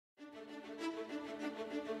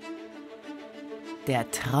Der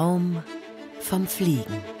Traum vom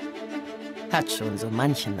Fliegen hat schon so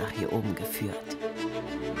manchen nach hier oben geführt.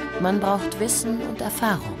 Man braucht Wissen und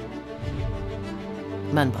Erfahrung.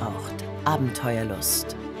 Man braucht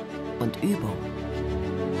Abenteuerlust und Übung.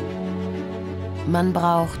 Man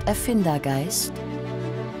braucht Erfindergeist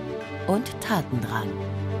und Tatendrang.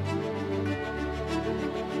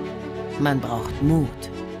 Man braucht Mut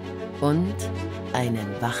und einen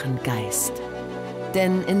wachen Geist.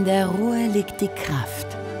 Denn in der Ruhe liegt die Kraft.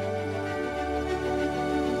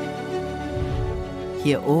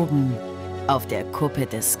 Hier oben auf der Kuppe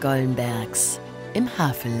des Gollenbergs im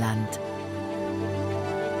Havelland.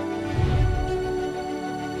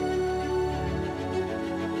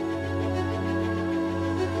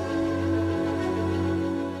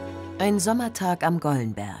 Ein Sommertag am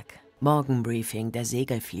Gollenberg. Morgenbriefing der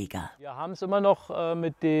Segelflieger. Wir haben es immer noch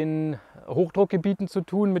mit den Hochdruckgebieten zu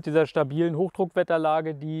tun, mit dieser stabilen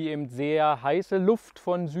Hochdruckwetterlage, die eben sehr heiße Luft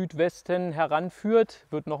von Südwesten heranführt.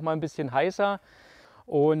 Wird noch mal ein bisschen heißer.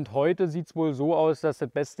 Und heute sieht es wohl so aus, dass das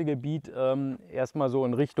beste Gebiet erstmal so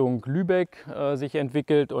in Richtung Lübeck sich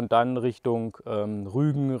entwickelt und dann Richtung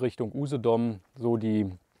Rügen, Richtung Usedom, so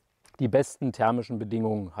die besten thermischen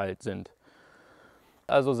Bedingungen halt sind.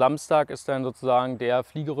 Also Samstag ist dann sozusagen der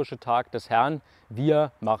fliegerische Tag des Herrn.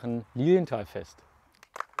 Wir machen Lilienthal-Fest.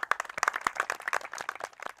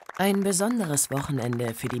 Ein besonderes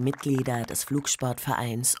Wochenende für die Mitglieder des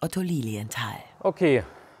Flugsportvereins Otto Lilienthal. Okay,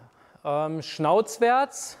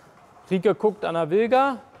 schnauzwärts. Rieke guckt an der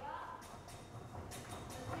Wilga.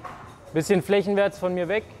 Bisschen flächenwärts von mir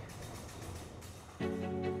weg.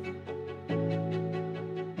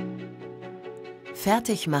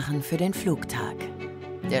 Fertig machen für den Flugtag.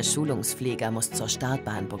 Der Schulungsflieger muss zur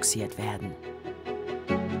Startbahn bugsiert werden.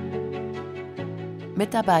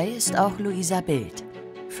 Mit dabei ist auch Luisa Bild,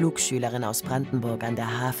 Flugschülerin aus Brandenburg an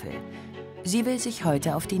der Havel. Sie will sich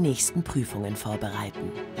heute auf die nächsten Prüfungen vorbereiten.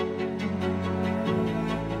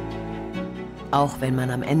 Auch wenn man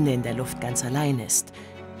am Ende in der Luft ganz allein ist,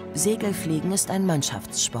 Segelfliegen ist ein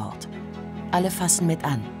Mannschaftssport. Alle fassen mit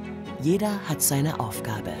an. Jeder hat seine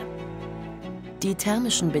Aufgabe. Die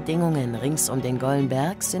thermischen Bedingungen rings um den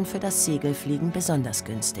Gollenberg sind für das Segelfliegen besonders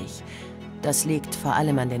günstig. Das liegt vor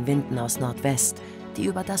allem an den Winden aus Nordwest, die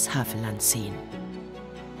über das Havelland ziehen.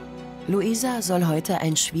 Luisa soll heute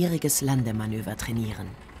ein schwieriges Landemanöver trainieren.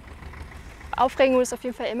 Aufregung ist auf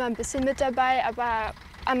jeden Fall immer ein bisschen mit dabei, aber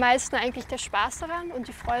am meisten eigentlich der Spaß daran und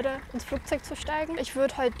die Freude, ins Flugzeug zu steigen. Ich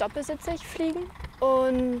würde heute doppelsitzig fliegen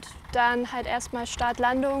und dann halt erstmal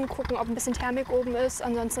Start-Landung, gucken, ob ein bisschen Thermik oben ist.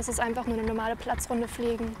 Ansonsten ist es einfach nur eine normale Platzrunde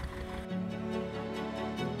fliegen.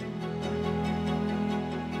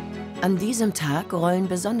 An diesem Tag rollen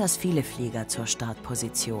besonders viele Flieger zur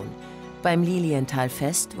Startposition. Beim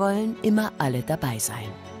Lilienthal-Fest wollen immer alle dabei sein.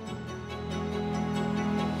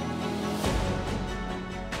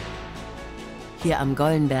 Hier am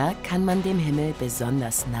Gollenberg kann man dem Himmel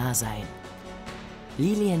besonders nah sein.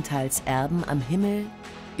 Lilienthals Erben am Himmel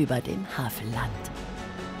über dem Havelland.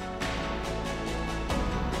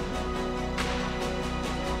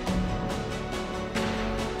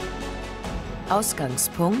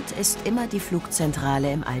 Ausgangspunkt ist immer die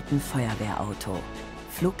Flugzentrale im alten Feuerwehrauto.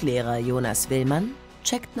 Fluglehrer Jonas Willmann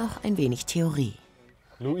checkt noch ein wenig Theorie.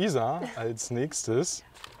 Luisa als nächstes.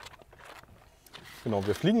 Genau,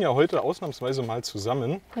 wir fliegen ja heute ausnahmsweise mal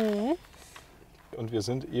zusammen. Mhm. Und wir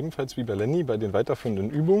sind ebenfalls wie bei Lenny bei den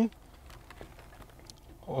weiterführenden Übungen.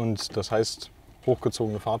 Und das heißt,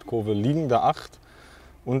 hochgezogene Fahrtkurve, liegende Acht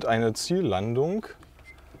und eine Ziellandung.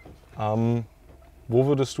 Wo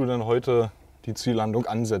würdest du denn heute die Ziellandung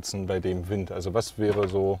ansetzen bei dem Wind? Also was wäre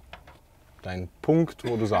so dein Punkt,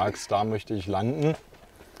 wo du sagst, da möchte ich landen,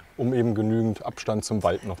 um eben genügend Abstand zum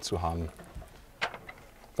Wald noch zu haben?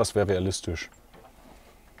 Was wäre realistisch?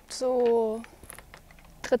 So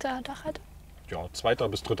dritter Dachreiter? Ja, zweiter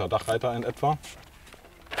bis dritter Dachreiter in etwa.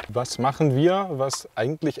 Was machen wir, was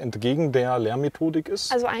eigentlich entgegen der Lehrmethodik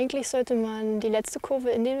ist? Also eigentlich sollte man die letzte Kurve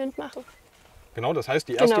in den Wind machen. Genau, das heißt,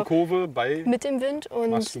 die erste Genau. Kurve Mit dem Wind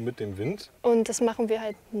machst du mit dem Wind. und das machen wir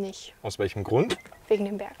halt nicht, Aus welchem Grund? wegen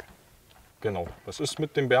dem Berg. Genau, was ist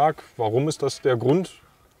mit dem Berg? Warum ist das der Grund,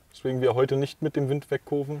 weswegen wir heute nicht mit dem Wind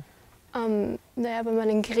wegkurven? Naja, wenn man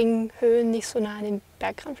in geringen Höhen nicht so nah an den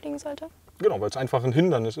Berg ranfliegen sollte. Genau, weil es einfach ein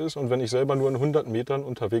Hindernis ist. Und wenn ich selber nur in 100 Metern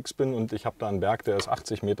unterwegs bin und ich habe da einen Berg, der ist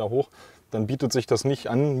 80 Meter hoch, dann bietet sich das nicht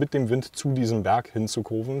an, mit dem Wind zu diesem Berg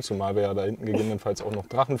hinzukurven. Zumal wir ja da hinten gegebenenfalls auch noch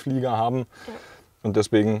Drachenflieger haben. Ja. Und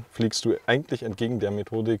deswegen fliegst du eigentlich entgegen der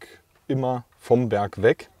Methodik immer vom Berg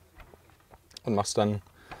weg und machst dann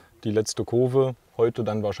die letzte Kurve. Heute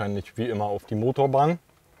dann wahrscheinlich wie immer auf die Motorbahn.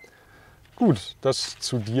 Gut, das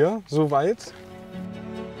zu dir soweit.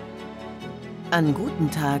 An guten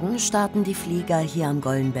Tagen starten die Flieger hier am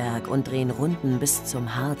Gollenberg und drehen Runden bis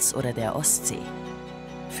zum Harz oder der Ostsee.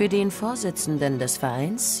 Für den Vorsitzenden des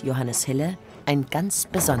Vereins, Johannes Hille, ein ganz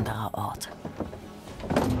besonderer Ort.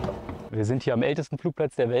 Wir sind hier am ältesten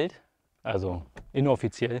Flugplatz der Welt, also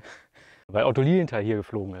inoffiziell, weil Otto Lilienthal hier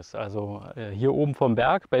geflogen ist. Also hier oben vom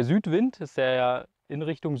Berg, bei Südwind, ist er ja in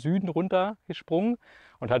Richtung Süden runter gesprungen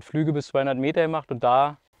und hat Flüge bis 200 Meter gemacht. Und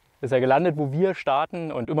da ist er gelandet, wo wir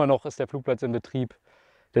starten. Und immer noch ist der Flugplatz in Betrieb.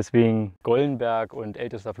 Deswegen Gollenberg und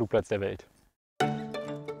ältester Flugplatz der Welt.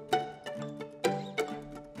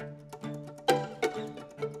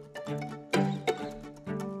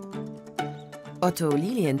 Otto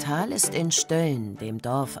Lilienthal ist in Stölln, dem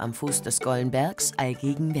Dorf am Fuß des Gollenbergs,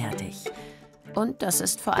 allgegenwärtig. Und das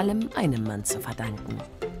ist vor allem einem Mann zu verdanken.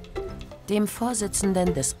 Dem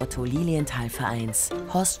Vorsitzenden des Otto Lilienthal-Vereins,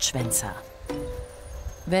 Horst Schwenzer.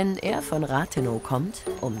 Wenn er von Rathenow kommt,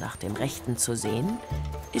 um nach dem Rechten zu sehen,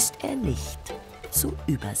 ist er nicht zu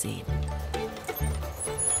übersehen.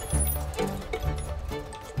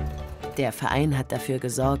 Der Verein hat dafür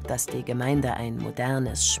gesorgt, dass die Gemeinde ein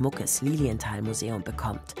modernes, schmuckes Lilienthal-Museum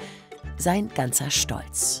bekommt. Sein ganzer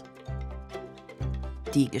Stolz.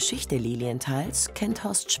 Die Geschichte Lilienthals kennt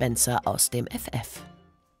Horst Schwenzer aus dem FF.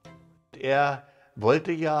 Er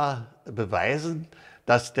wollte ja beweisen,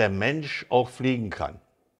 dass der Mensch auch fliegen kann.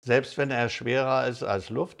 Selbst wenn er schwerer ist als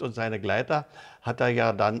Luft, und seine Gleiter hat er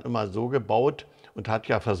ja dann immer so gebaut und hat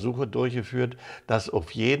ja Versuche durchgeführt, dass auf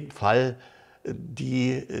jeden Fall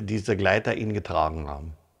diese Gleiter ihn getragen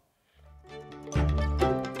haben.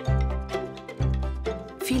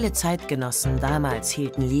 Viele Zeitgenossen damals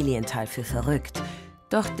hielten Lilienthal für verrückt.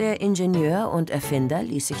 Doch der Ingenieur und Erfinder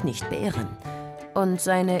ließ sich nicht beirren. Und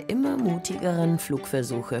seine immer mutigeren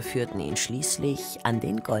Flugversuche führten ihn schließlich an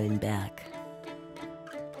den Gollenberg.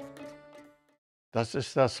 Das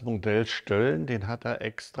ist das Modell Stölln, den hat er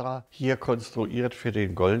extra hier konstruiert für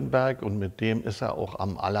den Gollenberg und mit dem ist er auch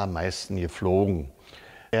am allermeisten geflogen.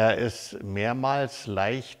 Er ist mehrmals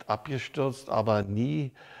leicht abgestürzt, aber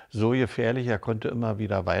nie so gefährlich. Er konnte immer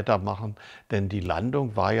wieder weitermachen, denn die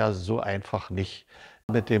Landung war ja so einfach nicht.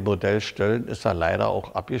 Mit dem Modell Stölln ist er leider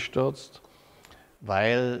auch abgestürzt,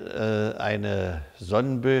 weil eine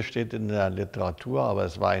Sonnenböe steht in der Literatur, aber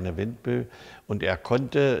es war eine Windböe und er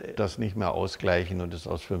konnte das nicht mehr ausgleichen und ist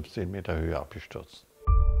aus 15 Meter Höhe abgestürzt.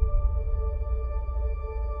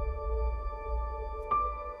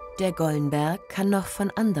 Der Gollenberg kann noch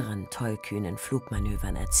von anderen tollkühnen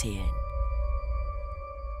Flugmanövern erzählen.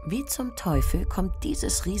 Wie zum Teufel kommt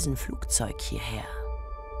dieses Riesenflugzeug hierher?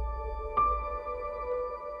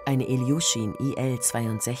 Eine Ilyushin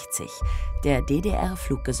IL-62 der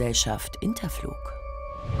DDR-Fluggesellschaft Interflug.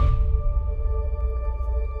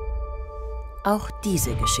 Auch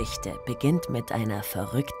diese Geschichte beginnt mit einer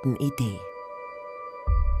verrückten Idee.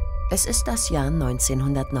 Es ist das Jahr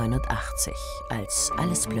 1989, als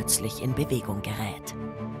alles plötzlich in Bewegung gerät.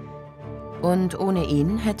 Und ohne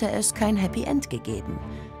ihn hätte es kein Happy End gegeben.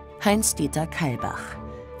 Heinz-Dieter Keilbach,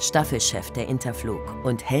 Staffelchef der Interflug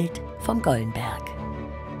und Held vom Gollenberg.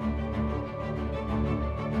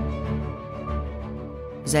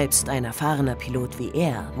 Selbst ein erfahrener Pilot wie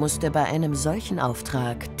er musste bei einem solchen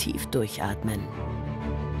Auftrag tief durchatmen.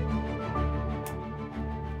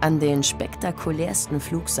 An den spektakulärsten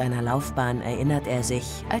Flug seiner Laufbahn erinnert er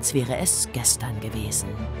sich, als wäre es gestern gewesen.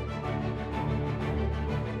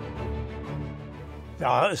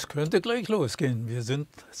 Ja, es könnte gleich losgehen. Wir sind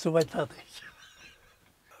soweit fertig.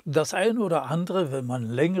 Das eine oder andere, wenn man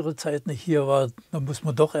längere Zeit nicht hier war, dann muss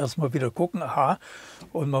man doch erstmal wieder gucken, aha,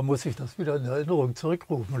 und man muss sich das wieder in Erinnerung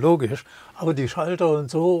zurückrufen, logisch. Aber die Schalter und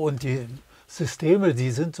so und die Systeme, die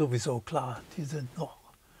sind sowieso klar, die sind noch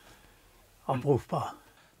abrufbar.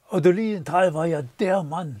 Otto Lilienthal war ja der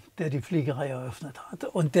Mann, der die Fliegerei eröffnet hat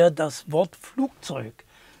und der das Wort Flugzeug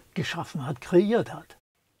geschaffen hat, kreiert hat.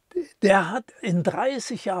 Der hat in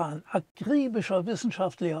 30 Jahren akribischer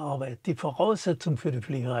wissenschaftlicher Arbeit die Voraussetzung für die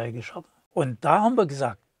Fliegerei geschaffen. Und da haben wir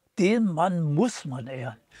gesagt, den Mann muss man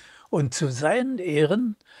ehren. Und zu seinen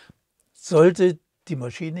Ehren sollte die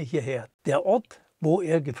Maschine hierher. Der Ort, wo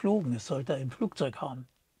er geflogen ist, sollte ein Flugzeug haben.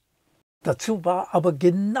 Dazu war aber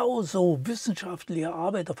genauso wissenschaftliche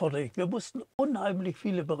Arbeit erforderlich. Wir mussten unheimlich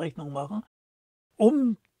viele Berechnungen machen,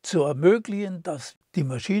 um zu ermöglichen, dass die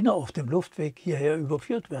Maschine auf dem Luftweg hierher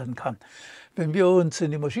überführt werden kann. Wenn wir uns in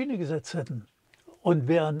die Maschine gesetzt hätten und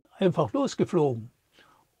wären einfach losgeflogen,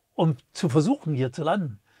 um zu versuchen, hier zu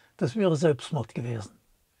landen, das wäre Selbstmord gewesen.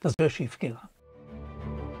 Das wäre schiefgegangen.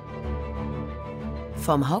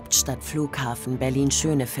 Vom Hauptstadtflughafen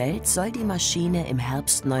Berlin-Schönefeld soll die Maschine im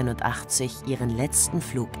Herbst 89 ihren letzten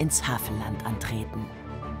Flug ins Havelland antreten.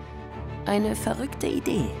 Eine verrückte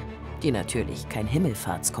Idee, die natürlich kein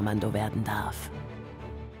Himmelfahrtskommando werden darf.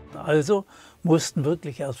 Also mussten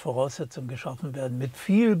wirklich erst Voraussetzungen geschaffen werden mit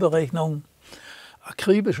viel Berechnung,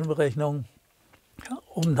 akribischen Berechnungen,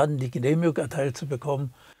 um dann die Genehmigung erteilt zu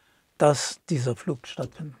bekommen, dass dieser Flug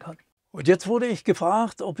stattfinden kann. Und jetzt wurde ich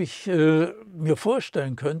gefragt, ob ich mir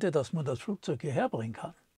vorstellen könnte, dass man das Flugzeug hierher bringen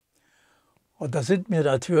kann. Und da sind mir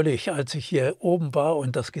natürlich, als ich hier oben war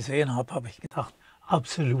und das gesehen habe, habe ich gedacht,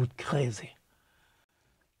 absolut crazy.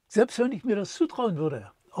 Selbst wenn ich mir das zutrauen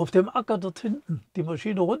würde, auf dem Acker dort hinten die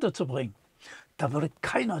Maschine runterzubringen, da würde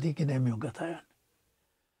keiner die Genehmigung erteilen.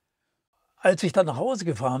 Als ich dann nach Hause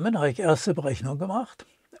gefahren bin, habe ich erste Berechnung gemacht.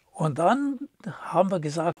 Und dann haben wir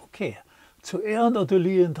gesagt, okay, zu Ehren Otto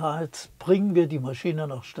Lilienthals bringen wir die Maschine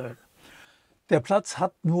nach Stölln. Der Platz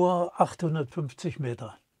hat nur 850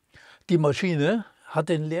 Meter. Die Maschine hat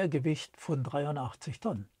ein Leergewicht von 83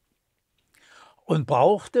 Tonnen und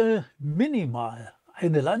brauchte minimal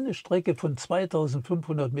eine Landestrecke von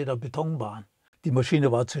 2500 Meter Betonbahn. Die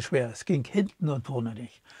Maschine war zu schwer, es ging hinten und vorne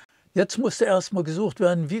nicht. Jetzt musste erstmal gesucht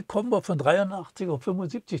werden, wie kommen wir von 83 auf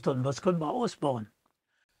 75 Tonnen, was können wir ausbauen?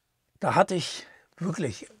 Da hatte ich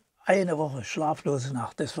wirklich eine Woche schlaflose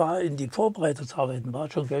Nacht. Das war in die Vorbereitungsarbeiten, war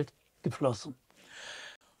schon Geld geflossen.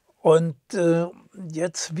 Und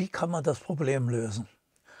jetzt, wie kann man das Problem lösen?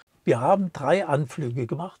 Wir haben 3 Anflüge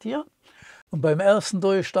gemacht hier. Und beim ersten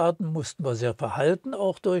Durchstarten mussten wir sehr verhalten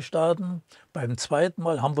auch durchstarten. Beim zweiten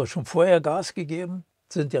Mal haben wir schon vorher Gas gegeben,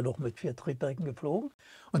 sind ja noch mit 4 Triebwerken geflogen.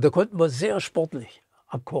 Und da konnten wir sehr sportlich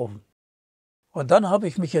abkurven. Und dann habe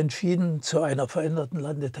ich mich entschieden, zu einer veränderten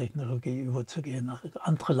Landetechnologie überzugehen, eine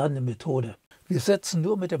andere Landemethode. Wir setzen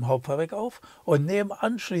nur mit dem Hauptfahrwerk auf und nehmen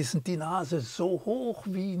anschließend die Nase so hoch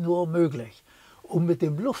wie nur möglich, um mit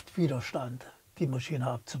dem Luftwiderstand die Maschine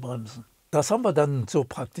abzubremsen. Das haben wir dann so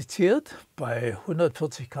praktiziert. Bei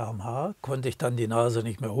 140 km/h konnte ich dann die Nase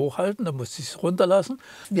nicht mehr hochhalten, da musste ich es runterlassen.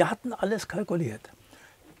 Wir hatten alles kalkuliert.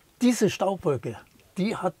 Diese Staubwolke,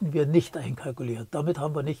 die hatten wir nicht einkalkuliert, damit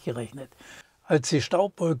haben wir nicht gerechnet. Als die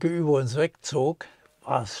Staubwolke über uns wegzog,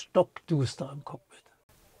 war es stockduster im Cockpit.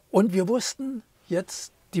 Und wir wussten,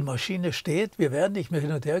 jetzt die Maschine steht, wir werden nicht mehr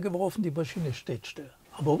hin und her geworfen, die Maschine steht still.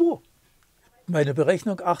 Aber wo? Meine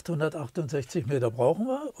Berechnung, 868 Meter brauchen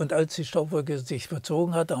wir. Und als die Staubwolke sich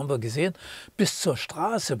verzogen hatte, haben wir gesehen, bis zur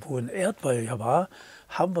Straße, wo ein Erdwall ja war,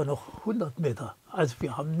 haben wir noch 100 Meter. Also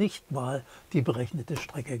wir haben nicht mal die berechnete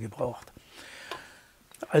Strecke gebraucht.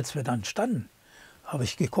 Als wir dann standen, habe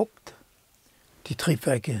ich geguckt, die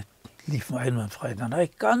Triebwerke liefen einwandfrei. Dann habe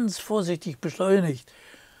ich ganz vorsichtig beschleunigt.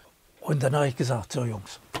 Und dann habe ich gesagt, so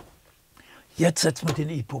Jungs, jetzt setzen wir den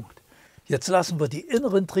I-Punkt. Jetzt lassen wir die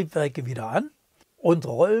inneren Triebwerke wieder an und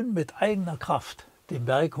rollen mit eigener Kraft den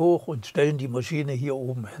Berg hoch und stellen die Maschine hier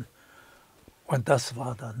oben hin. Und das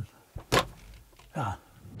war dann, ja.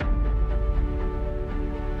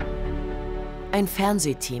 Ein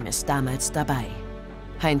Fernsehteam ist damals dabei.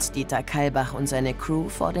 Heinz-Dieter Kalbach und seine Crew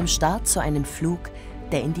vor dem Start zu einem Flug,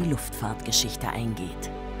 der in die Luftfahrtgeschichte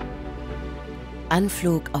eingeht.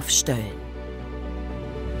 Anflug auf Stölln.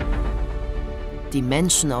 Die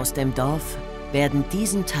Menschen aus dem Dorf werden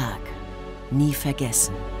diesen Tag nie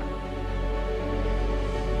vergessen.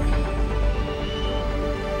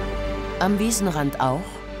 Am Wiesenrand auch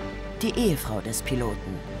die Ehefrau des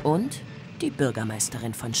Piloten und die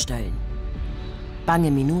Bürgermeisterin von Stölln.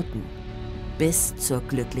 Bange Minuten bis zur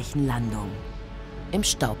glücklichen Landung im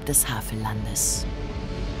Staub des Havellandes.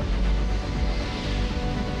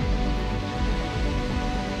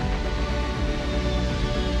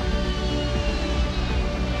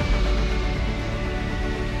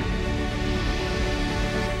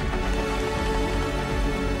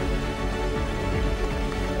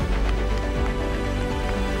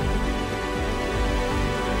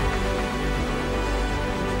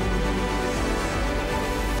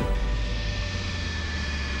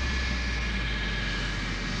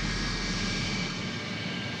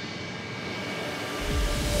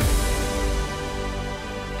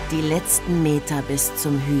 Die letzten Meter bis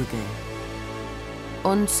zum Hügel.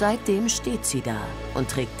 Und seitdem steht sie da und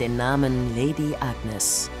trägt den Namen Lady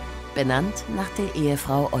Agnes, benannt nach der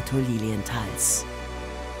Ehefrau Otto Lilienthals.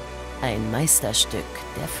 Ein Meisterstück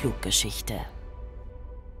der Fluggeschichte.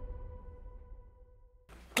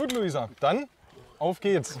 Gut, Luisa, dann auf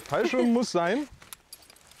geht's. Fallschirm muss sein.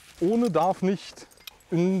 Ohne darf nicht.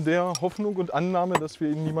 In der Hoffnung und Annahme, dass wir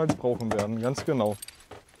ihn niemals brauchen werden. Ganz genau.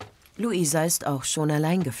 Luisa ist auch schon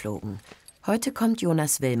allein geflogen. Heute kommt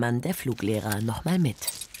Jonas Willmann, der Fluglehrer, noch mal mit.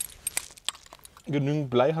 Genügend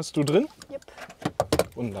Blei hast du drin? Yep.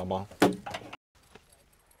 Wunderbar.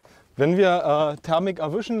 Wenn wir Thermik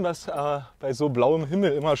erwischen, was bei so blauem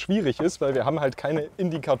Himmel immer schwierig ist, weil wir haben halt keine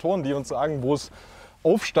Indikatoren, die uns sagen, wo es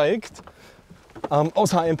aufsteigt,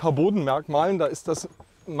 außer ein paar Bodenmerkmalen, da ist das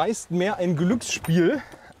meist mehr ein Glücksspiel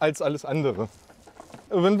als alles andere.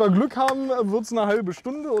 Wenn wir Glück haben, wird es eine halbe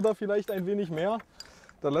Stunde oder vielleicht ein wenig mehr.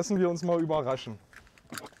 Da lassen wir uns mal überraschen.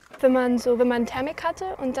 Wenn man Thermik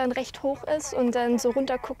hatte und dann recht hoch ist und dann so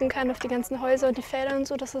runter gucken kann auf die ganzen Häuser und die Felder und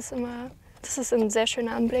so, das ist ein sehr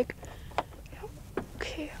schöner Anblick. Ja,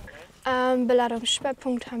 okay.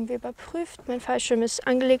 Beladungsschwerpunkt haben wir überprüft. Mein Fallschirm ist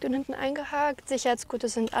angelegt und hinten eingehakt. Sicherheitsgurte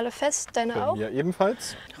sind alle fest, deine auch? Ja,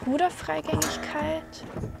 ebenfalls. Ruderfreigängigkeit.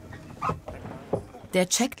 Der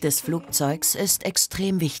Check des Flugzeugs ist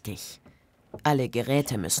extrem wichtig. Alle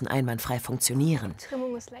Geräte müssen einwandfrei funktionieren.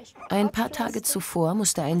 Trimmung ist leicht Ein paar Tage zuvor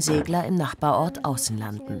musste ein Segler im Nachbarort außen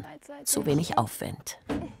landen. Zu wenig Aufwind.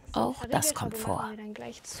 Auch das kommt vor. Dann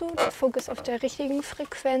gleich zu. Der Funk ist auf der richtigen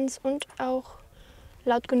Frequenz und auch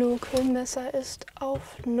laut genug. Höhenmesser ist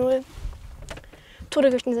auf 0.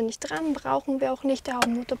 Todesrichten sind nicht dran, brauchen wir auch nicht. Der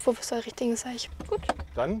Hauptmotorpfuff ist der richtige Seich. Gut.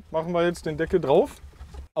 Dann machen wir jetzt den Deckel drauf.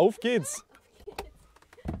 Auf geht's!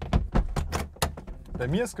 Bei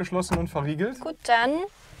mir ist geschlossen und verriegelt. Gut, dann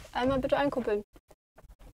einmal bitte einkuppeln.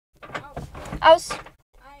 Aus.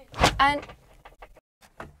 Ein.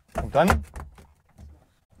 Und dann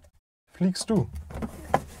fliegst du.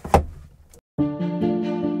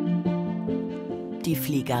 Die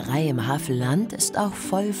Fliegerei im Havelland ist auch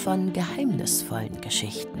voll von geheimnisvollen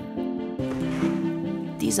Geschichten.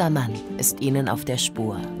 Dieser Mann ist ihnen auf der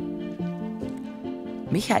Spur.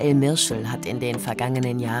 Michael Mirschel hat in den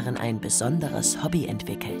vergangenen Jahren ein besonderes Hobby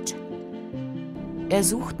entwickelt. Er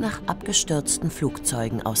sucht nach abgestürzten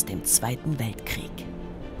Flugzeugen aus dem Zweiten Weltkrieg.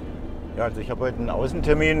 Ja, also ich habe heute einen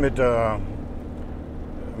Außentermin mit einem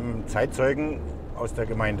Zeitzeugen aus der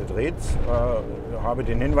Gemeinde Drehz. Habe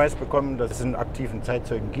den Hinweis bekommen, dass es einen aktiven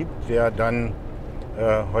Zeitzeugen gibt, der dann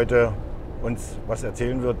heute uns was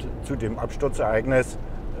erzählen wird zu dem Absturzereignis,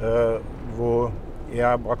 wo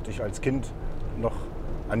er praktisch als Kind noch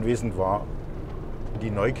anwesend war. Die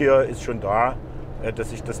Neugier ist schon da,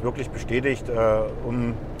 dass sich das wirklich bestätigt,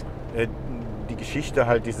 um die Geschichte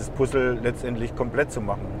halt dieses Puzzle letztendlich komplett zu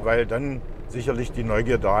machen, weil dann sicherlich die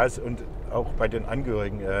Neugier da ist und auch bei den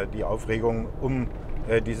Angehörigen die Aufregung, um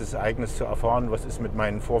dieses Ereignis zu erfahren, was ist mit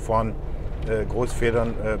meinen Vorfahren,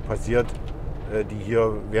 Großvätern passiert, die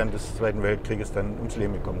hier während des Zweiten Weltkrieges dann ums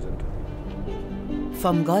Leben gekommen sind.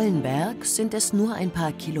 Vom Gollenberg sind es nur ein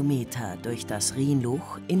paar Kilometer durch das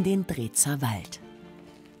Rienluch in den Drezer Wald.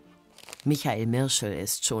 Michael Mirschel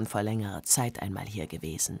ist schon vor längerer Zeit einmal hier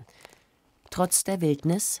gewesen. Trotz der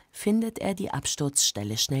Wildnis findet er die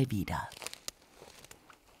Absturzstelle schnell wieder.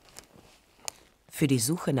 Für die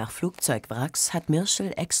Suche nach Flugzeugwracks hat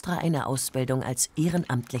Mirschel extra eine Ausbildung als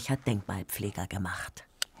ehrenamtlicher Denkmalpfleger gemacht.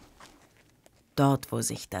 Dort, wo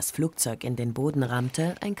sich das Flugzeug in den Boden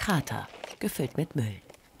rammte, ein Krater, gefüllt mit Müll.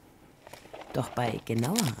 Doch bei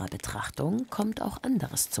genauerer Betrachtung kommt auch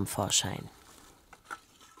anderes zum Vorschein.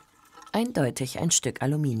 Eindeutig ein Stück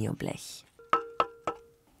Aluminiumblech.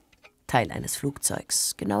 Teil eines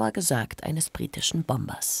Flugzeugs, genauer gesagt eines britischen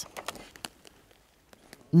Bombers.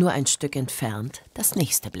 Nur ein Stück entfernt das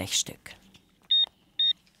nächste Blechstück.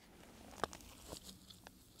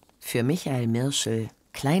 Für Michael Mirschel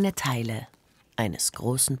kleine Teile eines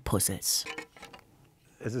großen Puzzles.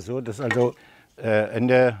 Es ist so, dass also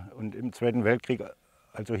Ende und im Zweiten Weltkrieg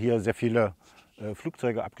also hier sehr viele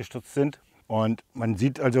Flugzeuge abgestürzt sind. Und man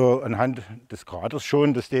sieht also anhand des Kraters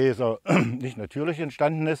schon, dass dieser nicht natürlich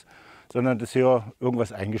entstanden ist, sondern dass hier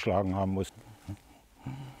irgendwas eingeschlagen haben muss.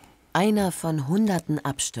 Einer von hunderten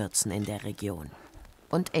Abstürzen in der Region.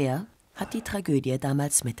 Und er hat die Tragödie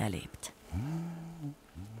damals miterlebt.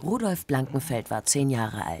 Rudolf Blankenfeld war 10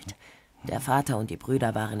 Jahre alt. Der Vater und die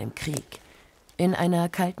Brüder waren im Krieg. In einer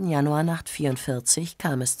kalten Januarnacht 1944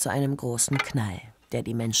 kam es zu einem großen Knall, der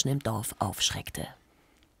die Menschen im Dorf aufschreckte.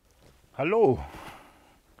 Hallo.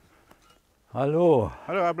 Hallo.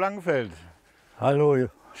 Hallo, Herr Blankenfeld. Hallo.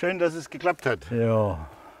 Schön, dass es geklappt hat. Ja,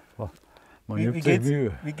 man gibt sich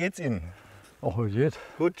Mühe. Wie geht's Ihnen? Auch geht.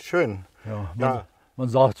 Gut, schön. Ja, man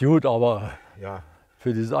sagt gut, aber Ja.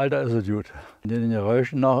 für dieses Alter ist es gut. Den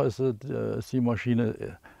Geräuschen nach ist die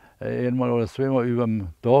Maschine einmal oder zweimal über dem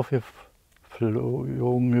Dorf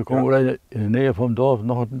geflogen gekommen, oder in der Nähe vom Dorf,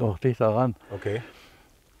 noch dichter ran. Okay.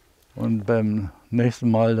 Und beim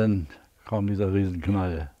nächsten Mal dann kam dieser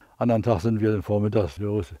Riesenknall. Anderen Tag sind wir dann vormittags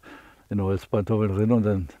los in der Holzpantoffel drin und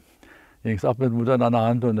dann ging es ab mit Mutter an der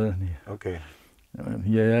Hand und dann Okay.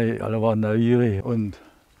 hierher, alle waren neugierig und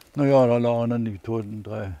naja, da lagen dann die Toten,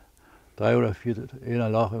 drei oder vier, einer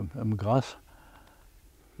lag im Gras.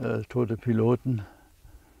 tote Piloten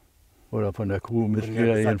oder von der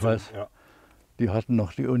Crewmitglieder jedenfalls. Ja. Die hatten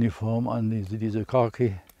noch die Uniform an, diese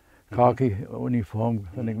Khaki-Uniform,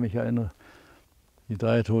 wenn ich mich erinnere. Die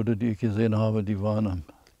 3 Tote, die ich gesehen habe, die waren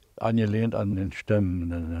angelehnt an den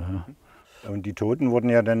Stämmen. Ja. Und die Toten wurden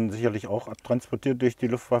ja dann sicherlich auch abtransportiert durch die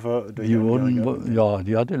Luftwaffe? Die wurden, ja,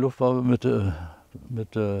 die hat die Luftwaffe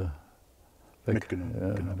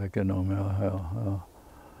weggenommen.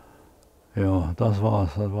 Ja, das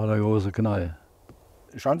war's. Das war der große Knall.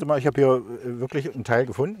 Schauen Sie mal, ich habe hier wirklich einen Teil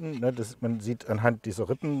gefunden. Ne, man sieht anhand dieser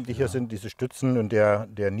Rippen, die hier sind, diese Stützen und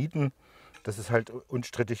der Nieten, dass es halt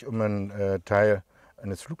unstrittig um einen Teil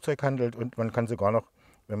eines Flugzeugs handelt. Und man kann sogar noch,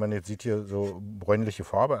 wenn man jetzt sieht, hier so bräunliche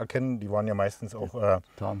Farbe erkennen. Die waren ja meistens auch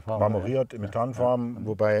marmoriert mit Tarnfarben,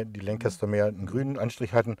 wobei die Lenkkäster mehr einen grünen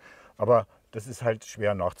Anstrich hatten. Aber das ist halt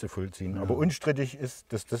schwer nachzuvollziehen. Aber unstrittig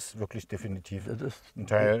ist, dass das wirklich definitiv ein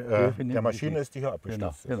Teil der Maschine ist, die hier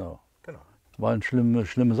abgestürzt ist. Genau. Waren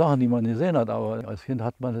schlimme Sachen, die man gesehen hat, aber als Kind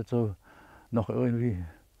hat man das so noch irgendwie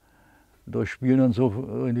durch Spielen und so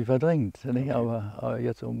irgendwie verdrängt. Nicht? Aber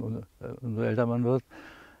jetzt, umso älter man wird,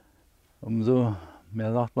 umso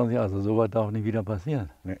mehr sagt man sich, also sowas darf nicht wieder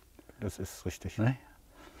passieren. Nee, das ist richtig. Ne?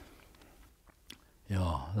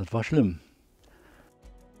 Ja, das war schlimm.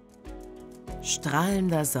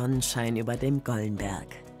 Strahlender Sonnenschein über dem Gollenberg.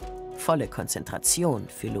 Volle Konzentration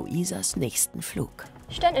für Luisas nächsten Flug.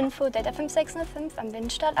 Sterninfo, Delta 5605 am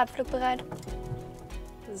Windstall, abflugbereit.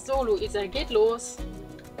 So, Luisa, geht los.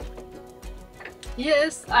 Hier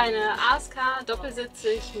ist eine ASK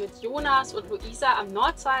doppelsitzig mit Jonas und Luisa am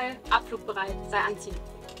Nordseil. Abflugbereit, sei anziehen.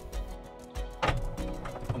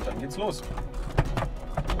 Und dann geht's los.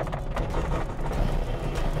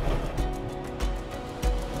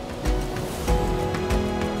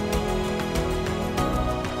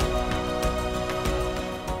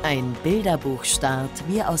 Ein Bilderbuchstart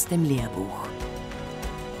wie aus dem Lehrbuch.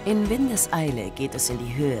 In Windeseile geht es in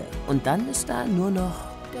die Höhe und dann ist da nur noch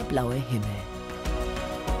der blaue Himmel.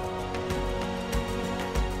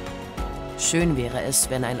 Schön wäre es,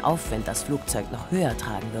 wenn ein Aufwind das Flugzeug noch höher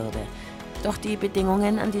tragen würde. Doch die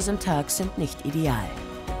Bedingungen an diesem Tag sind nicht ideal.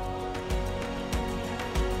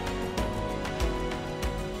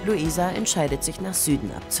 Luisa entscheidet sich, nach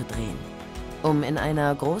Süden abzudrehen, um in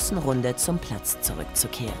einer großen Runde zum Platz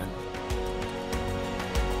zurückzukehren.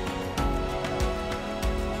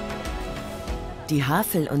 Die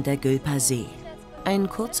Havel und der Gülper See. Ein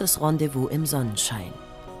kurzes Rendezvous im Sonnenschein.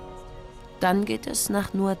 Dann geht es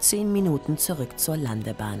nach nur 10 Minuten zurück zur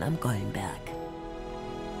Landebahn am Gollenberg.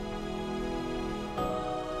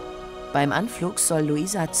 Beim Anflug soll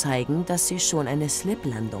Luisa zeigen, dass sie schon eine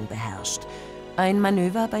Slip-Landung beherrscht. Ein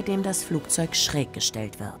Manöver, bei dem das Flugzeug schräg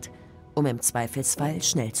gestellt wird, um im Zweifelsfall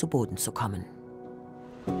schnell zu Boden zu kommen.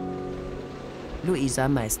 Luisa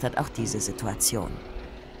meistert auch diese Situation.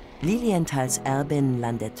 Lilienthals Erbin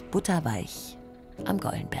landet butterweich am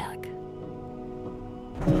Gollenberg.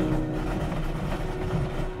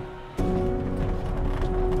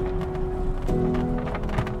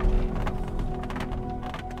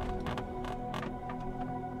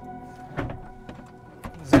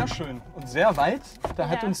 Sehr schön und sehr weit. Da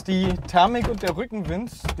hat uns die Thermik und der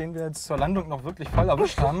Rückenwind, den wir jetzt zur Landung noch wirklich voll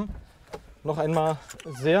erwischt haben, noch einmal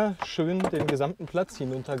sehr schön den gesamten Platz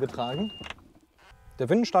hinuntergetragen. Der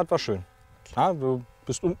Windenstart war schön. Ja, du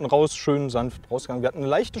bist unten raus schön sanft rausgegangen. Wir hatten eine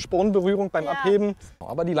leichte Sporenberührung beim Abheben,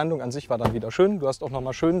 aber die Landung an sich war dann wieder schön. Du hast auch noch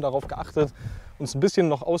mal schön darauf geachtet, uns ein bisschen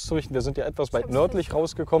noch auszurichten. Wir sind ja etwas weit nördlich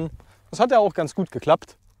rausgekommen. Das hat ja auch ganz gut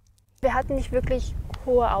geklappt. Wir hatten nicht wirklich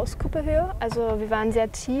hohe Auskuppelhöhe, also wir waren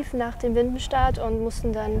sehr tief nach dem Windenstart und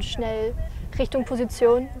mussten dann schnell Richtung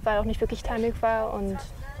Position, weil auch nicht wirklich Timing war und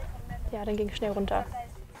ja, dann ging es schnell runter.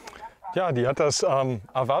 Ja, die hat das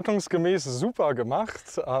erwartungsgemäß super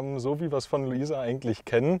gemacht, so wie wir es von Luisa eigentlich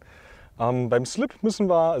kennen. Beim Slip müssen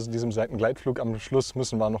wir, also diesem Seitengleitflug am Schluss,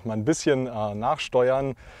 müssen wir noch mal ein bisschen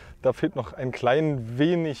nachsteuern. Da fehlt noch ein klein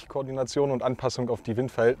wenig Koordination und Anpassung auf die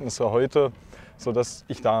Windverhältnisse heute, sodass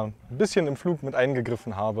ich da ein bisschen im Flug mit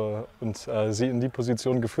eingegriffen habe und sie in die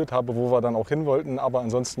Position geführt habe, wo wir dann auch hin wollten. Aber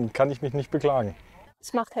ansonsten kann ich mich nicht beklagen.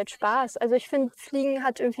 Es macht halt Spaß. Also ich finde, Fliegen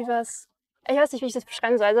hat irgendwie was, ich weiß nicht, wie ich das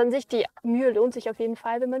beschreiben soll. Also an sich, die Mühe lohnt sich auf jeden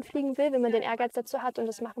Fall, wenn man fliegen will, wenn man den Ehrgeiz dazu hat und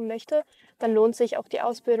das machen möchte. Dann lohnt sich auch die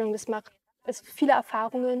Ausbildung. Das macht viele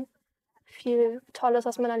Erfahrungen, viel Tolles,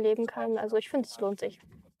 was man erleben kann. Also ich finde, es lohnt sich.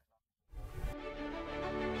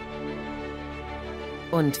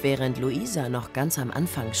 Und während Luisa noch ganz am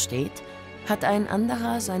Anfang steht, hat ein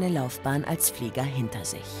anderer seine Laufbahn als Flieger hinter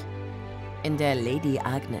sich. In der Lady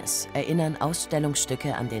Agnes erinnern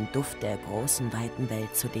Ausstellungsstücke an den Duft der großen, weiten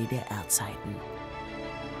Welt zu DDR-Zeiten.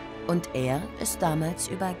 Und er ist damals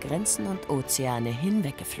über Grenzen und Ozeane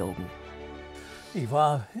hinweggeflogen. Ich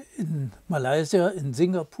war in Malaysia, in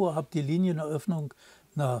Singapur, habe die Linieneröffnung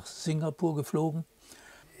nach Singapur geflogen.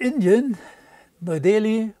 Indien,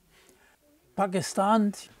 Neu-Delhi,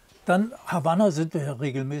 Pakistan, dann Havanna sind wir ja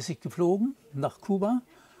regelmäßig geflogen, nach Kuba.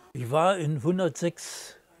 Ich war in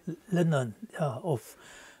 106 Ländern, ja, auf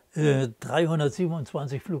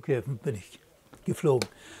 327 Flughäfen bin ich geflogen.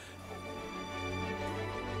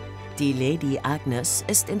 Die Lady Agnes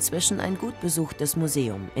ist inzwischen ein gut besuchtes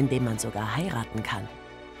Museum, in dem man sogar heiraten kann.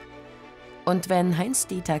 Und wenn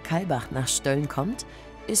Heinz-Dieter Kalbach nach Stölln kommt,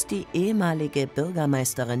 ist die ehemalige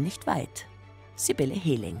Bürgermeisterin nicht weit. Sibylle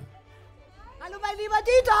Hehling. Hallo mein lieber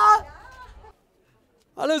Dieter!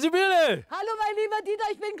 Hallo Sibylle! Hallo mein lieber Dieter,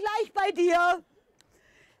 ich bin gleich bei dir.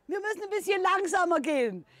 Wir müssen ein bisschen langsamer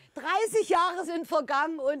gehen. 30 Jahre sind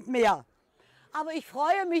vergangen und mehr. Aber ich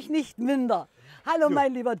freue mich nicht minder. Hallo,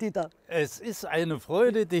 mein lieber Dieter. Es ist eine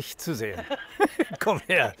Freude, dich zu sehen. Komm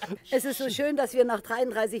her. Es ist so schön, dass wir nach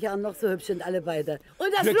 33 Jahren noch so hübsch sind, alle beide. Und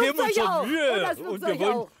das Wir geben uns Flugzeug schon auch. Mühe. Und das Flugzeug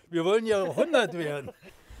auch. Wir wollen ja 100 werden.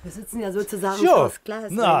 Wir sitzen ja sozusagen Ja, First Class.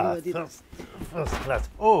 na, mein lieber First Class.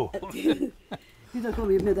 Oh. Dieter, komm,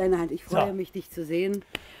 gib mir deine Hand. Ich freue mich, dich zu sehen.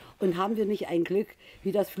 Und haben wir nicht ein Glück,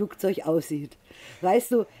 wie das Flugzeug aussieht?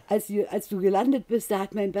 Weißt du, als du gelandet bist, da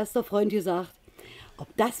hat mein bester Freund gesagt, ob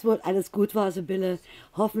das wohl alles gut war, Sibylle,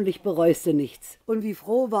 hoffentlich bereust du nichts. Und wie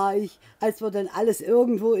froh war ich, als wir dann alles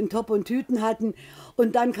irgendwo in Top und Tüten hatten.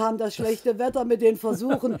 Und dann kam das schlechte Wetter mit den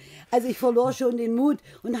Versuchen. Also ich verlor schon den Mut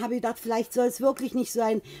und habe gedacht, vielleicht soll es wirklich nicht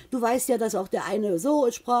sein. Du weißt ja, dass auch der eine so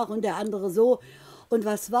sprach und der andere so. Und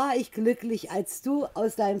was war ich glücklich, als du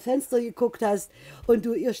aus deinem Fenster geguckt hast und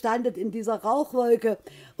ihr standet in dieser Rauchwolke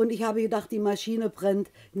und ich habe gedacht, die Maschine brennt.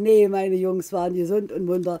 Nee, meine Jungs waren gesund und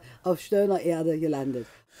munter auf Stöllner Erde gelandet.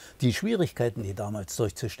 Die Schwierigkeiten, die damals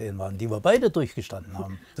durchzustehen waren, die wir beide durchgestanden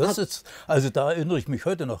haben, das ist, also da erinnere ich mich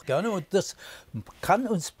heute noch gerne und das kann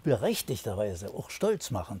uns berechtigterweise auch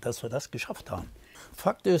stolz machen, dass wir das geschafft haben.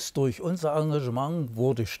 Fakt ist, durch unser Engagement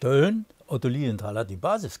wurde Stölln, Otto Lilienthal hat die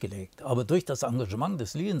Basis gelegt, aber durch das Engagement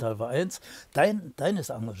des Lilienthal-Vereins, deines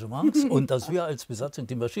Engagements und dass wir als Besatzung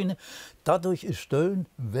die Maschine, dadurch ist Stölln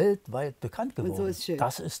weltweit bekannt geworden. Und so ist schön.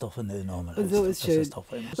 Das ist doch eine enorme Und so ist schön.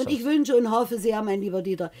 Und ich wünsche und hoffe sehr, mein lieber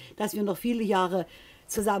Dieter, dass wir noch viele Jahre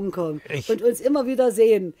zusammenkommen und uns immer wieder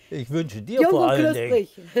sehen. Ich wünsche dir vor allen Dingen,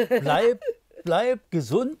 bleib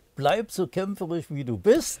gesund, bleib so kämpferisch, wie du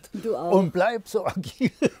bist. Du auch. Und bleib so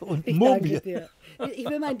agil und Ich mobil. danke dir. Ich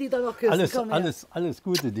will meinen Dieter noch küssen. Alles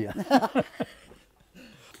Gute dir.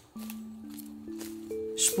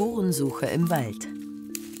 Spurensuche im Wald.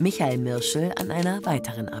 Michael Mirschel an einer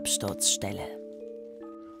weiteren Absturzstelle.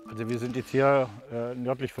 Also wir sind jetzt hier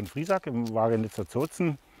nördlich von Friesack im Wagenitzer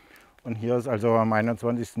Zozen. Und hier ist also am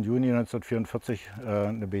 21. Juni 1944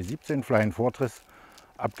 eine B-17 Flying Fortress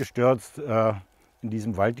abgestürzt in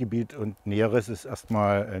diesem Waldgebiet und Näheres ist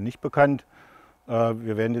erstmal nicht bekannt.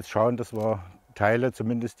 Wir werden jetzt schauen, dass wir Teile,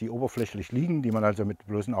 zumindest die oberflächlich liegen, die man also mit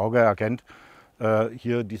bloßem Auge erkennt,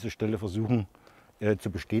 hier diese Stelle versuchen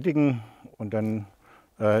zu bestätigen und dann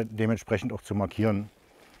dementsprechend auch zu markieren.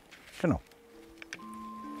 Genau.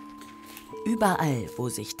 Überall, wo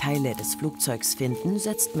sich Teile des Flugzeugs finden,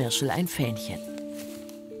 setzt Mirschel ein Fähnchen.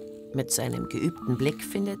 Mit seinem geübten Blick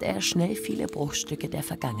findet er schnell viele Bruchstücke der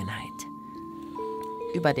Vergangenheit.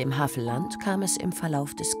 Über dem Havelland kam es im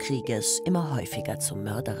Verlauf des Krieges immer häufiger zu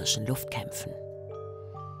mörderischen Luftkämpfen.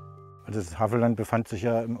 Das Havelland befand sich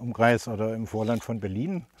ja im Umkreis oder im Vorland von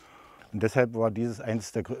Berlin. Und deshalb war dieses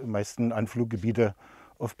eines der meisten Anfluggebiete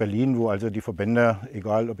auf Berlin, wo also die Verbände,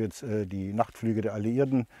 egal ob jetzt die Nachtflüge der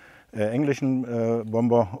alliierten englischen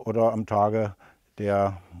Bomber oder am Tage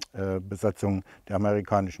der Besatzung der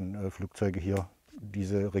amerikanischen Flugzeuge hier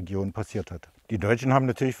diese Region passiert hat. Die Deutschen haben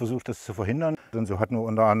natürlich versucht, das zu verhindern. Und so hatten wir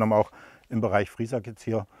unter anderem auch im Bereich Friesack jetzt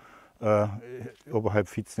hier oberhalb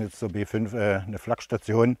Vieznitz zur B5 eine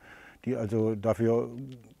Flakstation, die also dafür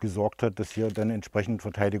gesorgt hat, dass hier dann entsprechend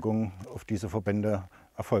Verteidigung auf diese Verbände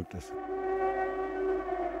erfolgt ist.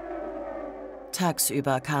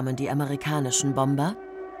 Tagsüber kamen die amerikanischen Bomber,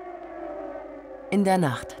 in der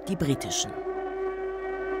Nacht die britischen.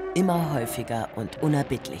 Immer häufiger und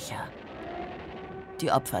unerbittlicher.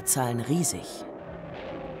 Die Opferzahlen riesig.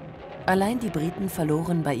 Allein die Briten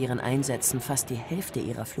verloren bei ihren Einsätzen fast die Hälfte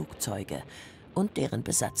ihrer Flugzeuge und deren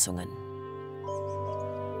Besatzungen.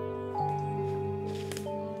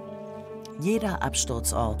 Jeder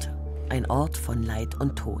Absturzort ein Ort von Leid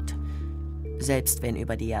und Tod, selbst wenn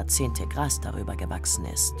über die Jahrzehnte Gras darüber gewachsen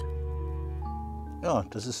ist. Ja,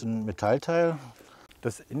 das ist ein Metallteil,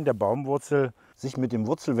 das in der Baumwurzel sich mit dem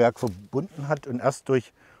Wurzelwerk verbunden hat und erst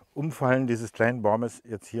durch Umfallen dieses kleinen Baumes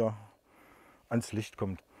jetzt hier ans Licht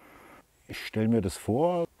kommt. Ich stelle mir das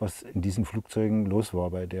vor, was in diesen Flugzeugen los war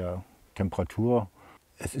bei der Temperatur.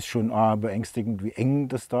 Es ist schon beängstigend, wie eng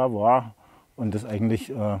das da war und dass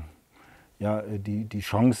eigentlich die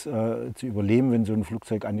Chance zu überleben, wenn so ein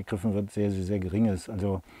Flugzeug angegriffen wird, sehr, sehr, sehr gering ist.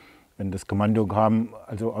 Also wenn das Kommando kam,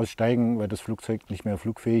 also aussteigen, weil das Flugzeug nicht mehr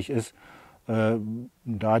flugfähig ist,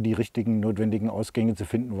 da die richtigen, notwendigen Ausgänge zu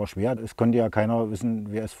finden, war schwer. Es konnte ja keiner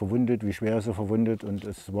wissen, wer ist verwundet, wie schwer ist er verwundet. Und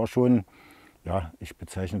es war schon, ja, ich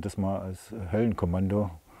bezeichne das mal als Höllenkommando.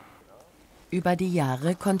 Über die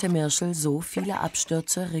Jahre konnte Mirschl so viele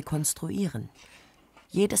Abstürze rekonstruieren.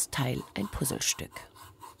 Jedes Teil ein Puzzlestück.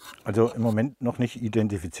 Also im Moment noch nicht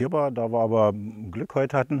identifizierbar, da wir aber Glück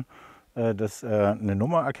heute hatten, dass eine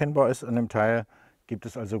Nummer erkennbar ist an dem Teil, gibt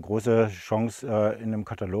es also große Chance in einem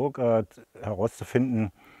Katalog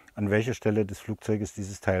herauszufinden, an welcher Stelle des Flugzeuges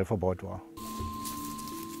dieses Teil verbaut war.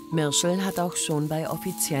 Mirschl hat auch schon bei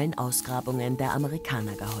offiziellen Ausgrabungen der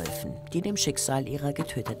Amerikaner geholfen, die dem Schicksal ihrer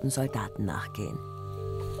getöteten Soldaten nachgehen.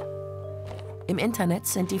 Im Internet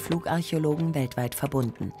sind die Flugarchäologen weltweit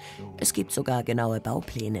verbunden. Es gibt sogar genaue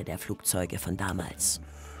Baupläne der Flugzeuge von damals.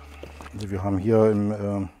 Also wir haben hier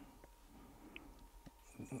im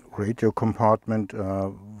Radio Compartment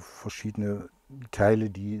verschiedene Teile,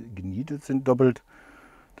 die genietet sind doppelt.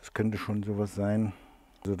 Das könnte schon sowas sein,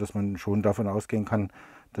 also dass man schon davon ausgehen kann,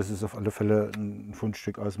 dass es auf alle Fälle ein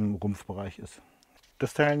Fundstück aus dem Rumpfbereich ist.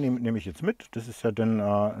 Das Teil nehme ich jetzt mit. Das ist ja dann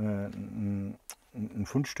ein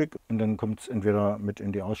Fundstück und dann kommt es entweder mit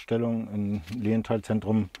in die Ausstellung im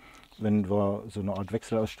Lilienthal-Zentrum, wenn wir so eine Art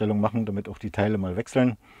Wechselausstellung machen, damit auch die Teile mal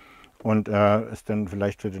wechseln und es dann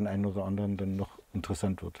vielleicht für den einen oder anderen dann noch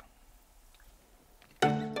interessant wird.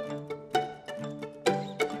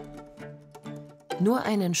 Nur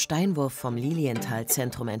einen Steinwurf vom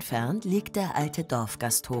Lilienthal-Zentrum entfernt liegt der alte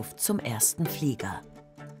Dorfgasthof zum ersten Flieger.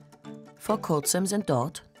 Vor kurzem sind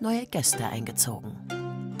dort neue Gäste eingezogen.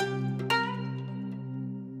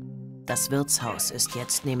 Das Wirtshaus ist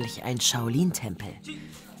jetzt nämlich ein Shaolin-Tempel,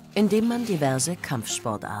 in dem man diverse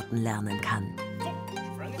Kampfsportarten lernen kann.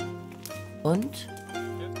 Und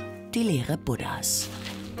die Lehre Buddhas.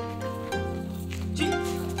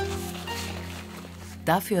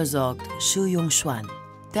 Dafür sorgt Shu Yong-Xuan,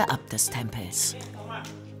 der Abt des Tempels.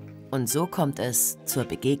 Und so kommt es zur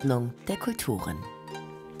Begegnung der Kulturen.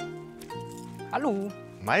 Hallo.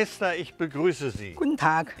 Meister, ich begrüße Sie. Guten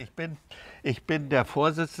Tag. Ich bin der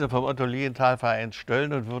Vorsitzende vom Otto Lilienthal-Vereins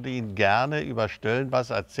Stöllen und würde Ihnen gerne über Stöllen was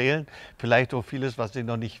erzählen. Vielleicht auch vieles, was Sie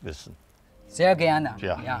noch nicht wissen. Sehr gerne.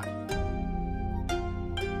 Ja.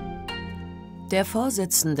 Der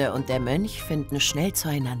Vorsitzende und der Mönch finden schnell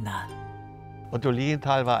zueinander. Otto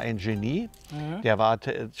Lilienthal war ein Genie. Der war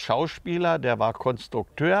Schauspieler, der war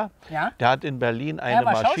Konstrukteur. Ja? Der hat in Berlin eine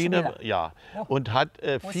Maschine und hat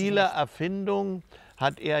viele nicht. Erfindungen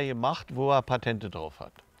hat er gemacht, wo er Patente drauf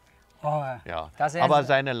hat. Oh, Ja. das ist Aber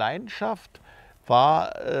seine Leidenschaft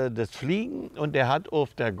war das Fliegen und er hat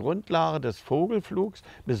auf der Grundlage des Vogelflugs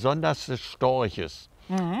besonders des Storches.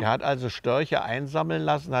 Er hat also Störche einsammeln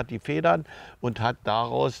lassen, hat die Federn und hat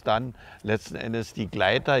daraus dann letzten Endes die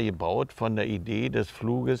Gleiter gebaut von der Idee des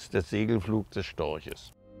Fluges, des Segelflugs des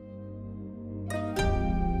Storches.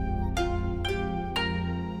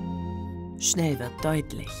 Schnell wird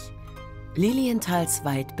deutlich. Lilienthals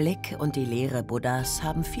Weitblick und die Lehre Buddhas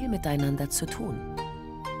haben viel miteinander zu tun.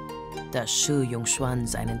 Dass Shu Yong-Xuan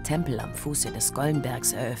seinen Tempel am Fuße des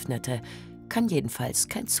Gollenbergs eröffnete, kann jedenfalls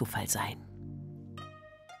kein Zufall sein.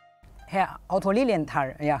 Herr Otto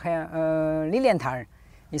Lilienthal, Herr Lilienthal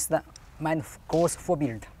ist mein großes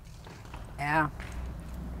Vorbild. Er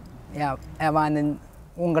war ein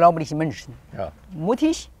unglaublicher Mensch. Ja.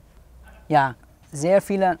 Mutig, sehr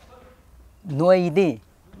viele neue Ideen.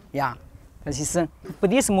 Ja, das ist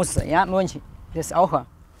Buddhismus, Mönch, das ist auch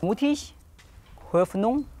mutig,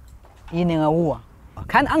 Hoffnung, innere Ruhe.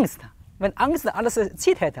 Keine Angst. Wenn Angst alles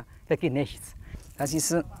zieht hätte, da geht nichts. Das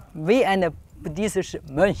ist wie ein buddhistischer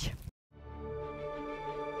Mönch.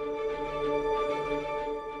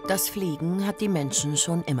 Das Fliegen hat die Menschen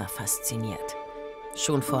schon immer fasziniert.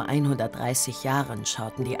 Schon vor 130 Jahren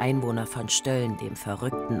schauten die Einwohner von Stöllen dem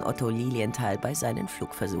verrückten Otto Lilienthal bei seinen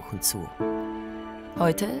Flugversuchen zu.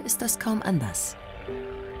 Heute ist das kaum anders.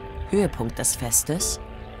 Höhepunkt des Festes: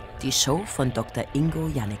 die Show von Dr. Ingo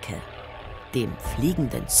Jannecke, dem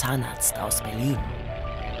fliegenden Zahnarzt aus Berlin.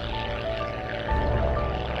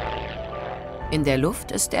 In der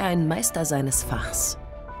Luft ist er ein Meister seines Fachs.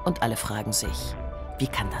 Und alle fragen sich, wie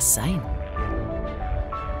kann das sein?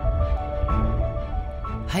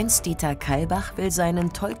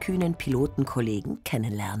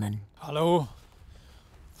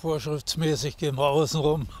 Vorschriftsmäßig gehen wir außen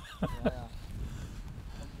rum.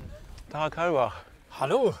 Tag Kalbach.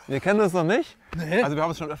 Hallo. Wir kennen uns noch nicht. Nee. Also wir haben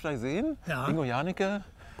uns schon öfter gesehen. Ja. Ingo Janicke.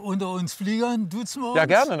 Unter uns Fliegern duzen wir uns? Ja,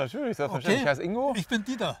 gerne, natürlich. Selbstverständlich. Okay. Ich heiße Ingo. Ich bin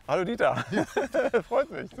Dieter. Hallo Dieter. Freut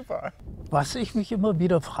mich, super. Was ich mich immer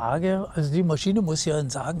wieder frage, also die Maschine muss ja einen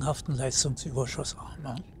sagenhaften Leistungsüberschuss haben.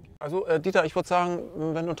 Ne? Also Dieter, ich würde sagen,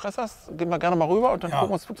 wenn du Interesse hast, gehen wir gerne mal rüber und dann gucken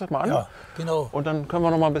wir uns das Flugzeug mal an. Ja, genau. Und dann können wir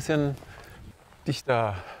noch mal ein bisschen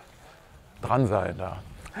dichter dran sein da.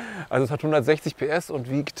 Also es hat 160 PS und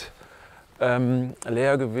wiegt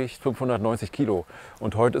Leergewicht 590 Kilo.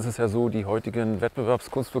 Und heute ist es ja so, die heutigen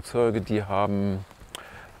Wettbewerbskunstflugzeuge, die haben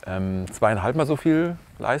 2,5 Mal so viel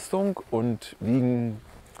Leistung und wiegen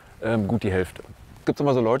gut die Hälfte. Es gibt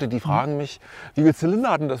immer so Leute, die fragen mich, wie viele Zylinder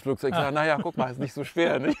hat denn das Flugzeug? Ich sage, naja, guck mal, ist nicht so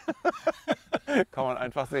schwer. Nicht? Kann man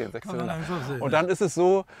einfach sehen, 6 Zylinder. Und dann ist es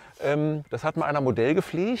so, das hat mal einer Modell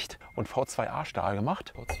gepflegt und V2A-Stahl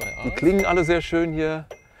gemacht. V2A. Die klingen alle sehr schön hier.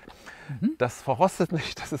 Das verrostet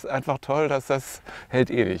nicht, das ist einfach toll, das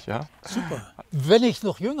hält ewig. Ja? Super. Wenn ich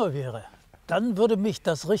noch jünger wäre, dann würde mich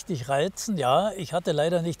das richtig reizen. Ja, ich hatte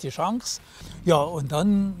leider nicht die Chance. Ja, und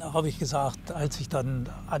dann habe ich gesagt, als ich dann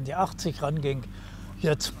an die 80 ranging,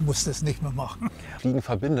 jetzt musst du es nicht mehr machen. Fliegen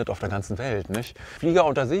verbindet auf der ganzen Welt. Nicht? Flieger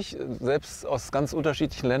unter sich, selbst aus ganz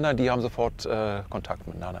unterschiedlichen Ländern, die haben sofort Kontakt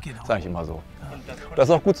miteinander. Genau. Das ist eigentlich immer so. Das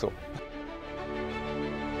ist auch gut so.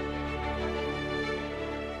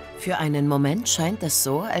 Für einen Moment scheint es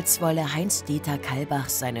so, als wolle Heinz-Dieter Kalbach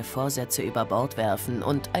seine Vorsätze über Bord werfen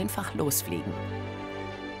und einfach losfliegen.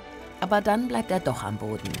 Aber dann bleibt er doch am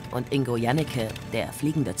Boden und Ingo Janicke, der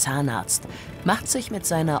fliegende Zahnarzt, macht sich mit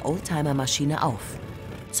seiner Oldtimer-Maschine auf.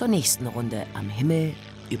 Zur nächsten Runde am Himmel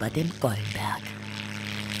über dem Gollenberg.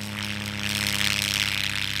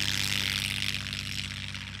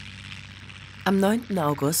 Am 9.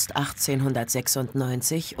 August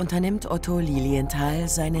 1896 unternimmt Otto Lilienthal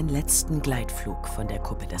seinen letzten Gleitflug von der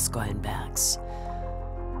Kuppe des Gollenbergs.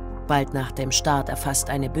 Bald nach dem Start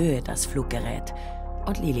erfasst eine Böe das Fluggerät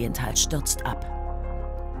und Lilienthal stürzt ab.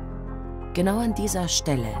 Genau an dieser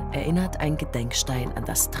Stelle erinnert ein Gedenkstein an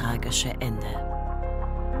das tragische Ende.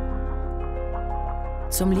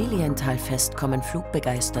 Zum Lilienthal-Fest kommen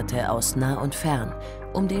Flugbegeisterte aus nah und fern,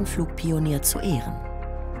 um den Flugpionier zu ehren.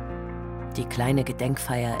 Die kleine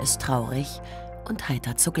Gedenkfeier ist traurig und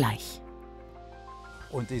heiter zugleich.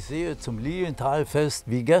 Und ich sehe zum Lilienthal-Fest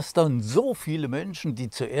wie gestern so viele Menschen, die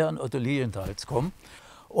zu Ehren Otto Lilienthals kommen.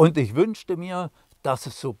 Und ich wünschte mir, dass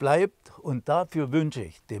es so bleibt. Und dafür wünsche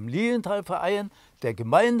ich dem Lilienthal-Verein, der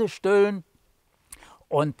Gemeinde Stölln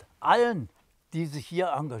und allen, die sich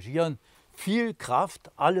hier engagieren, viel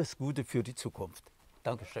Kraft, alles Gute für die Zukunft.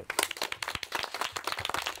 Dankeschön.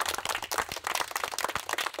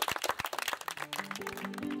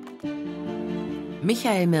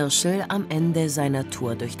 Michael Mirschel am Ende seiner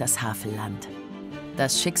Tour durch das Havelland.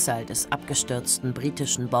 Das Schicksal des abgestürzten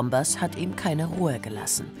britischen Bombers hat ihm keine Ruhe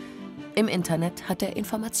gelassen. Im Internet hat er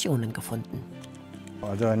Informationen gefunden.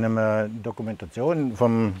 Also in einer Dokumentation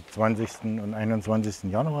vom 20. und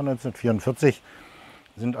 21. Januar 1944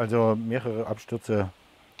 sind also mehrere Abstürze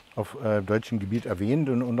auf deutschem Gebiet erwähnt.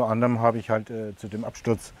 Und unter anderem habe ich halt zu dem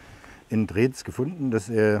Absturz in Dreetz gefunden,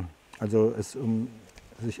 dass also es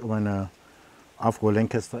sich um eine Avro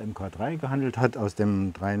Lancaster Mk3 gehandelt hat aus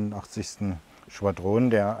dem 83. Schwadron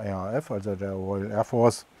der RAF, also der Royal Air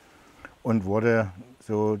Force, und wurde,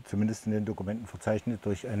 so zumindest in den Dokumenten verzeichnet,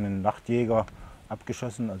 durch einen Nachtjäger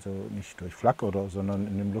abgeschossen, also nicht durch Flak sondern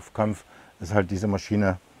in dem Luftkampf ist halt diese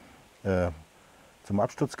Maschine zum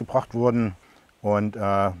Absturz gebracht worden und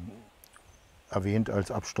erwähnt als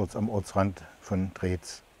Absturz am Ortsrand von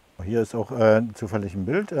Dreetz. Hier ist auch zufällig ein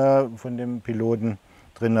Bild von dem Piloten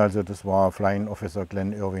drin, also das war Flying Officer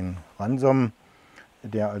Glenn Irwin Ransom,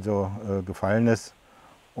 der also gefallen ist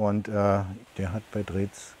und der hat bei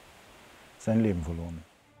Dreetz sein Leben verloren.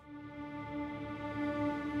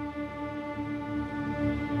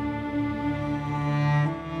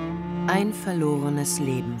 Ein verlorenes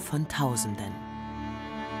Leben von Tausenden.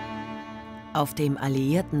 Auf dem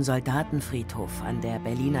alliierten Soldatenfriedhof an der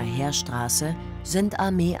Berliner Heerstraße sind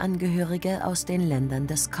Armeeangehörige aus den Ländern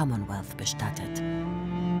des Commonwealth bestattet.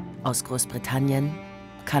 Aus Großbritannien,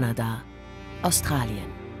 Kanada,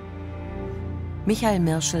 Australien. Michael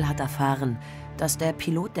Mirschel hat erfahren, dass der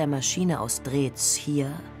Pilot der Maschine aus Dreetz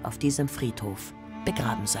hier auf diesem Friedhof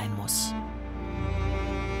begraben sein muss.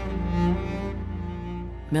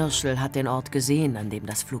 Mirschel hat den Ort gesehen, an dem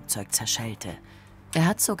das Flugzeug zerschellte. Er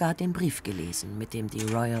hat sogar den Brief gelesen, mit dem die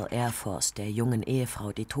Royal Air Force der jungen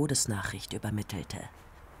Ehefrau die Todesnachricht übermittelte.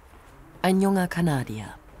 Ein junger Kanadier,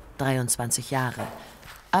 23 Jahre,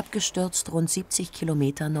 abgestürzt rund 70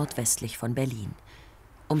 Kilometer nordwestlich von Berlin.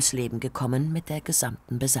 Ums Leben gekommen mit der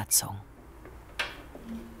gesamten Besatzung.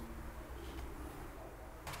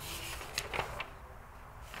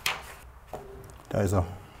 Da ist er.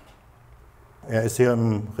 Er ist hier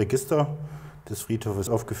im Register des Friedhofes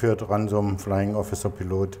aufgeführt, Ransom Flying Officer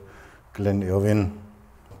Pilot Glenn Irwin,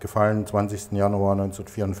 gefallen 20. Januar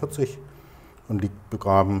 1944 und liegt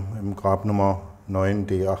begraben im Grab Nummer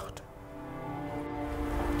 9D8.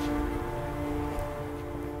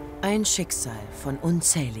 Ein Schicksal von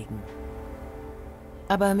unzähligen.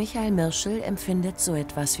 Aber Michael Mirschel empfindet so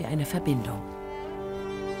etwas wie eine Verbindung.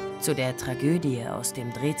 Zu der Tragödie aus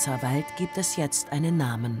dem Drezer Wald gibt es jetzt einen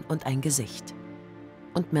Namen und ein Gesicht.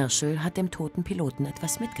 Und Mirschel hat dem toten Piloten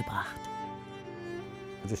etwas mitgebracht.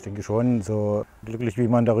 Also ich denke schon, so glücklich wie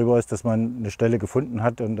man darüber ist, dass man eine Stelle gefunden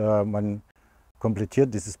hat und man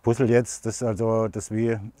komplettiert dieses Puzzle jetzt, dass also das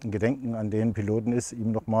wie ein Gedenken an den Piloten ist,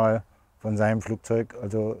 ihm nochmal von seinem Flugzeug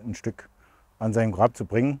also ein Stück an sein Grab zu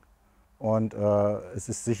bringen. Und es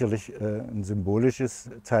ist sicherlich ein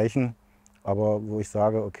symbolisches Zeichen, aber wo ich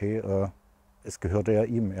sage, okay, es gehörte ja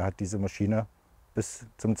ihm. Er hat diese Maschine bis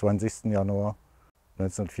zum 20. Januar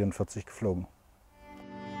 1944 geflogen.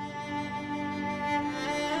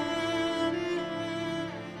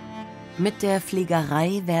 Mit der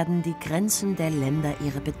Fliegerei werden die Grenzen der Länder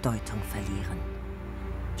ihre Bedeutung verlieren,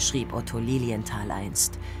 schrieb Otto Lilienthal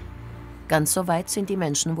einst. Ganz so weit sind die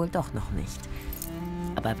Menschen wohl doch noch nicht.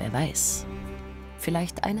 Aber wer weiß,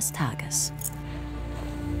 vielleicht eines Tages.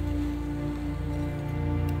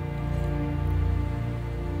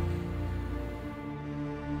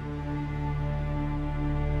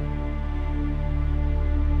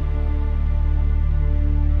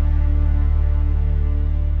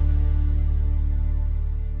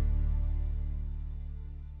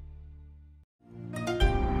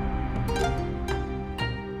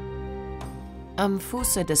 Am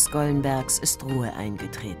Fuße des Gollenbergs ist Ruhe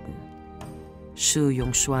eingetreten. Shu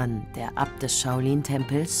Yongxuan, der Abt des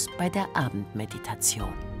Shaolin-Tempels, bei der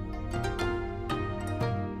Abendmeditation.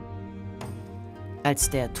 Als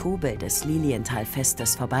der Trubel des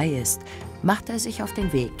Lilienthal-Festes vorbei ist, macht er sich auf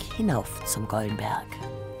den Weg hinauf zum Gollenberg.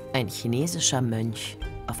 Ein chinesischer Mönch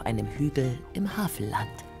auf einem Hügel im Havelland.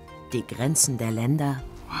 Die Grenzen der Länder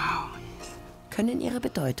können ihre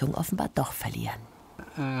Bedeutung offenbar doch verlieren.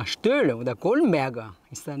 Stelle oder Gollenberg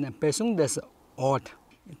ist ein besonderes Ort.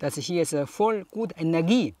 Das hier ist voll gut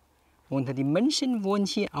Energie. Und die Menschen wohnen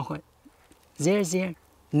hier auch sehr, sehr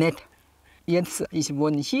nett. Jetzt, ich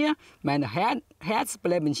wohne hier, mein Herz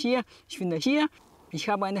bleibt hier. Ich finde hier, ich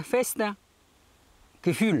habe ein festes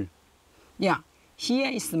Gefühl. Ja,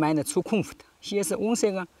 hier ist meine Zukunft. Hier ist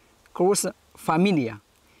unsere große Familie.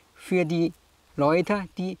 Für die Leute,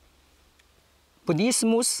 die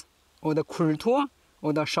Buddhismus oder Kultur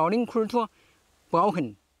oder Shaolin-Kultur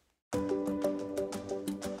brauchen.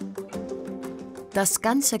 Das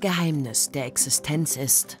ganze Geheimnis der Existenz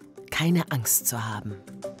ist, keine Angst zu haben.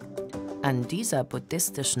 An dieser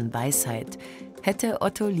buddhistischen Weisheit hätte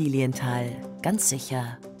Otto Lilienthal ganz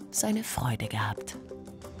sicher seine Freude gehabt.